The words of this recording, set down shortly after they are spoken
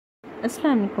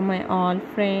Assalamu alaikum my all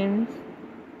friends.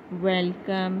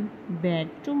 Welcome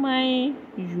back to my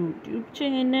YouTube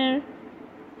channel.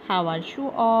 How are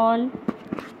you all?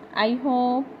 I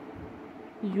hope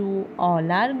you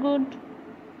all are good.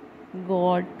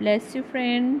 God bless you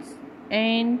friends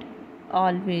and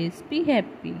always be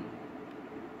happy.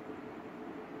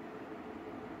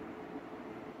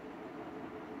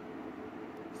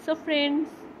 So friends,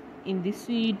 in this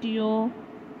video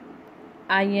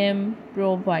I am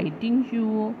providing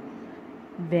you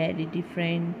very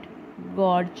different,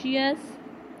 gorgeous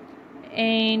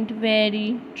and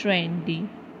very trendy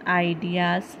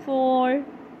ideas for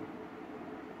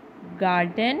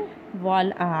garden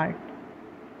wall art.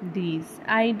 These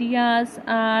ideas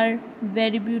are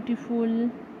very beautiful,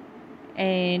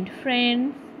 and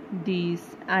friends,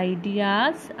 these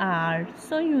ideas are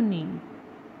so unique.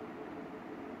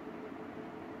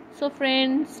 So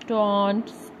friends, don't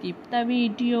skip the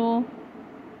video.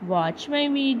 Watch my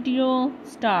video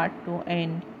start to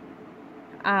end.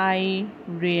 I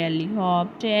really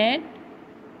hope that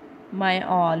my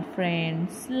all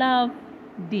friends love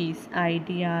these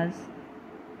ideas.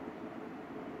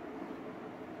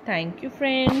 Thank you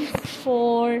friends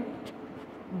for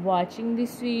watching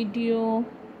this video.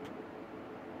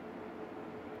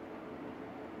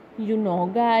 You know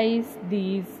guys,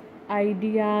 these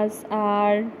ideas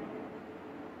are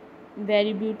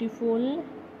very beautiful,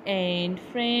 and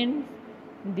friends,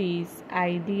 these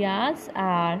ideas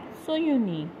are so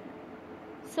unique.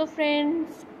 So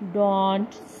friends,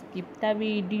 don't skip the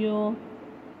video,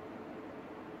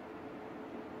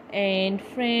 and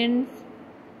friends,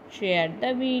 share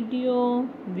the video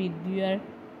with your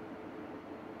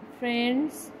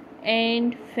friends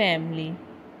and family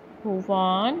who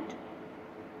want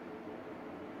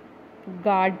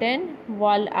garden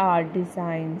wall art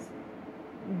designs.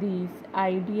 These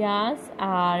ideas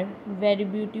are very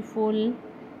beautiful,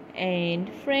 and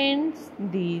friends,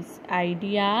 these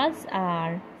ideas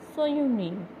are so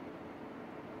unique.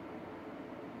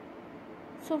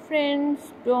 So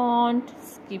friends, don't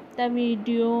skip the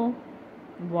video.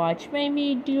 Watch my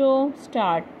video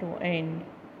start to end.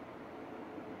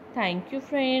 Thank you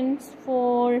friends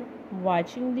for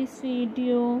watching this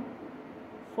video.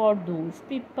 For those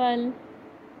people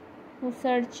who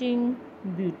searching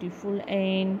beautiful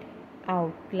and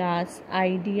outclass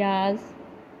ideas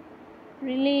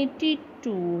related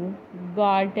to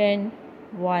garden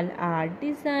wall art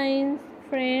designs,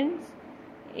 friends,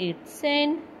 it's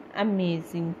an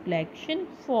amazing collection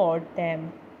for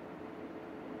them.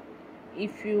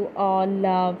 If you all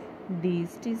love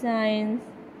these designs,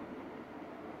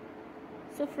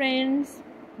 so friends,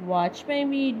 watch my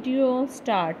video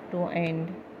start to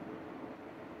end.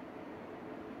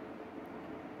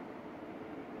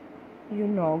 You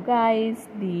know guys,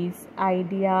 these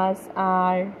ideas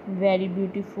are very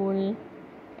beautiful,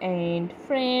 and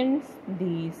friends,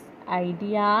 these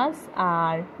ideas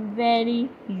are very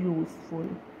useful.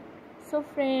 So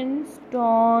friends,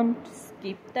 don't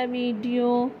skip the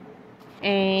video,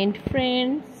 and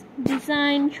friends,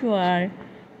 design your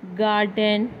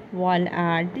garden wall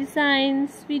art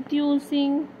designs with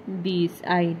using these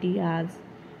ideas.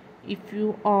 If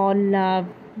you all love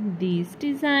these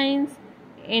designs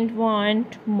and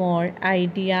want more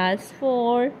ideas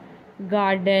for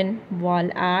garden wall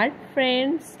art,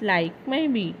 friends, like my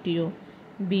video.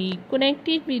 Be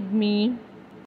connected with me